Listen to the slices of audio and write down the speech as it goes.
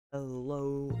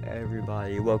Hello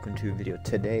everybody, welcome to a video.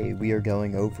 Today we are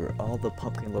going over all the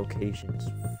pumpkin locations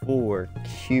for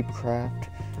Cubecraft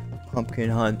pumpkin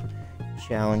hunt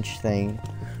challenge thing.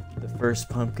 The first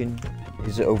pumpkin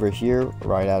is over here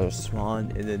right out of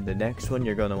spawn, and then the next one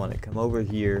you're going to want to come over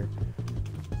here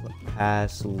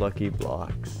past Lucky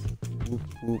Blocks. Whoop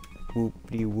whoop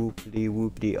whoopty whoopty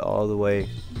whoopty all the way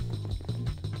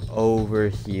over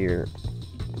here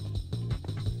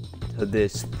to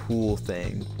this pool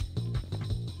thing.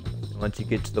 Once you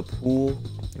get to the pool,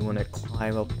 you want to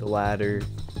climb up the ladder,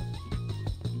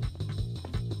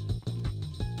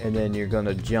 and then you're going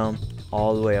to jump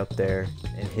all the way up there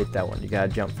and hit that one. You got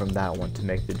to jump from that one to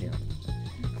make the jump.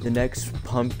 The next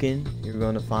pumpkin you're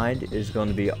going to find is going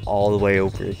to be all the way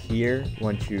over here.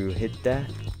 Once you hit that,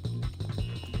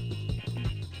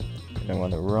 and I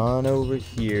want to run over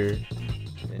here,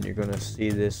 and you're going to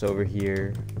see this over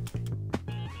here.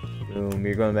 Boom,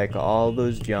 you're going to make all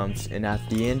those jumps, and at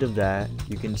the end of that,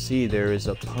 you can see there is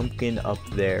a pumpkin up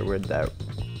there where that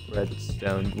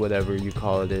redstone, whatever you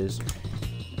call it, is.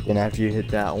 Then after you hit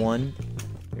that one,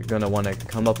 you're going to want to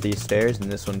come up these stairs, and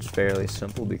this one's fairly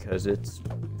simple because it's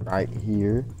right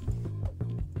here.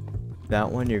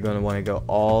 That one, you're going to want to go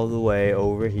all the way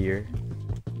over here.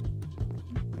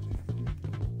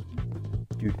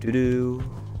 Do-do-do.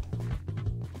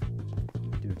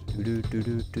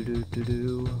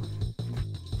 Do-do-do-do-do-do-do-do.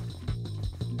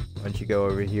 Once you go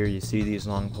over here, you see these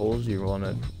long poles. You're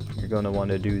gonna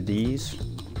want to do these.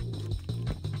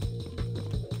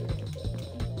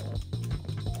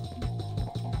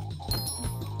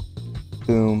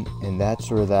 Boom, and that's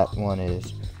where that one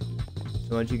is.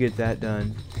 So once you get that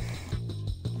done,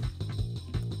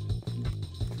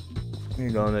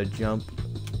 you're gonna jump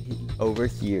over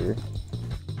here.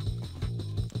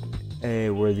 Hey,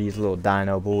 where these little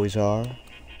dino boys are.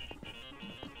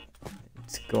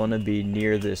 It's gonna be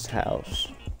near this house.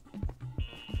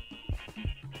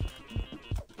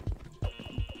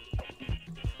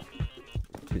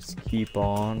 Just keep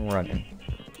on running.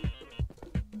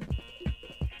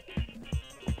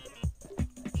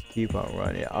 Just keep on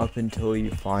running up until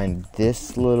you find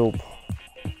this little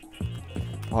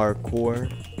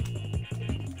parkour.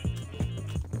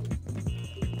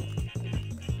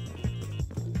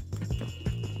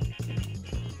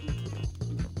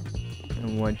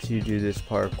 And once you do this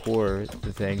parkour,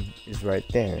 the thing is right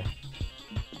there.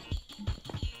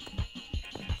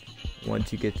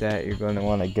 Once you get that, you're going to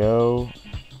want to go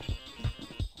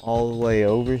all the way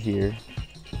over here.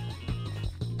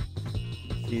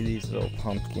 See these little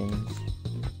pumpkins?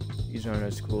 These aren't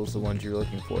as cool as the ones you're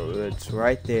looking for, but it's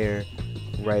right there,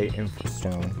 right in front of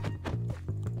stone.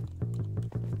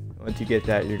 Once you get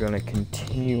that, you're going to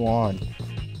continue on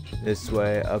this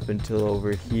way up until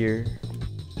over here,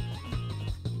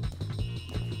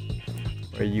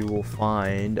 where you will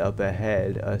find up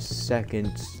ahead a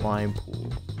second slime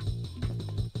pool.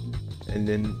 And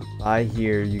then by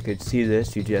here you could see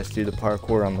this. You just do the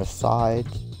parkour on the side,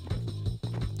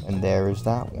 and there is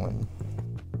that one.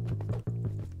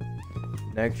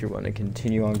 Next, you want to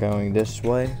continue on going this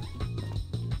way.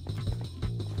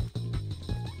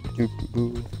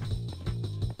 Doo-doo-doo.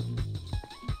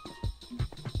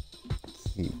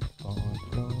 Keep on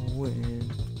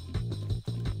going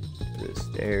to the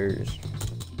stairs.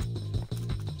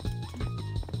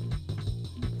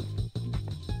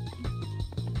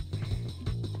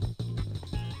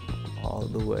 All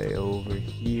the way over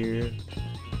here.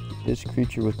 This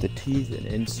creature with the teeth, and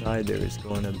inside there is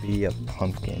going to be a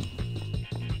pumpkin.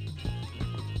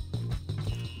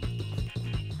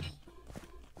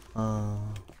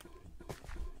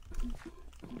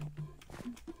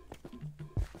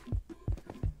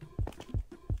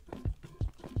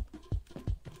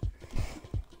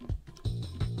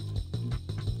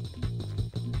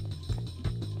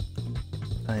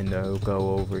 I know,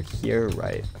 go over here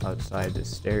right outside the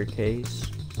staircase,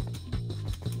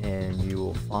 and you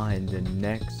will find the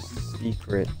next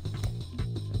secret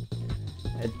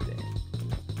head thing,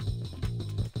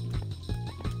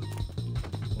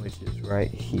 which is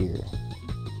right here.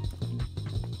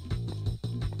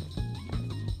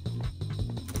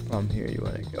 From here you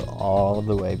want to go all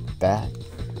the way back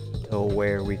to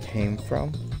where we came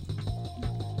from.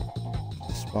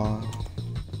 Spawn.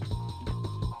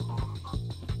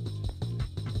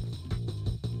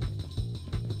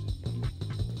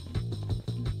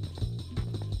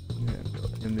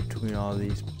 In between all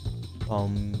these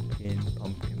pumpkin,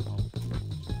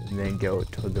 and then go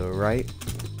to the right.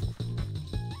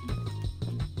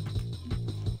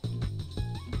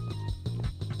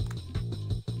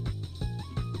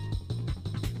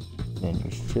 Then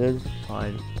you should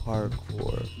find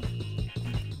parkour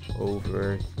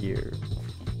over here.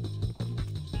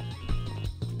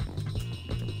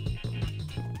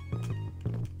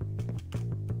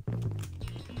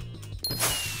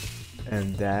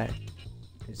 And that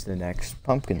is the next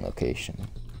pumpkin location.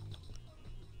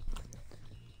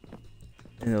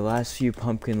 And the last few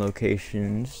pumpkin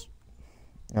locations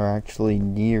are actually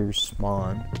near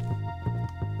spawn.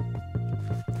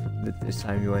 But this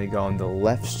time you want to go on the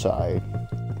left side.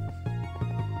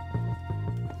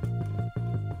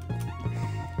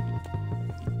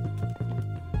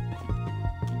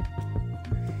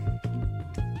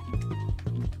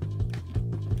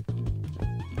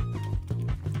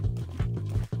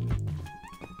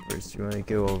 First you want to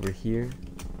go over here.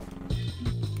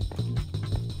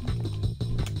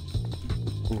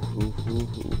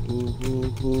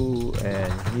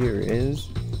 And here is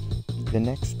the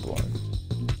next one.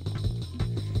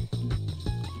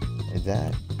 And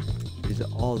that is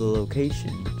all the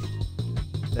locations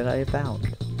that I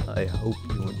found. I hope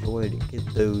you enjoyed it. Get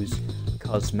those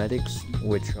cosmetics,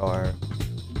 which are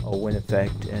a win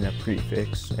effect and a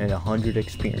prefix and 100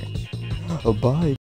 experience. Oh, bye.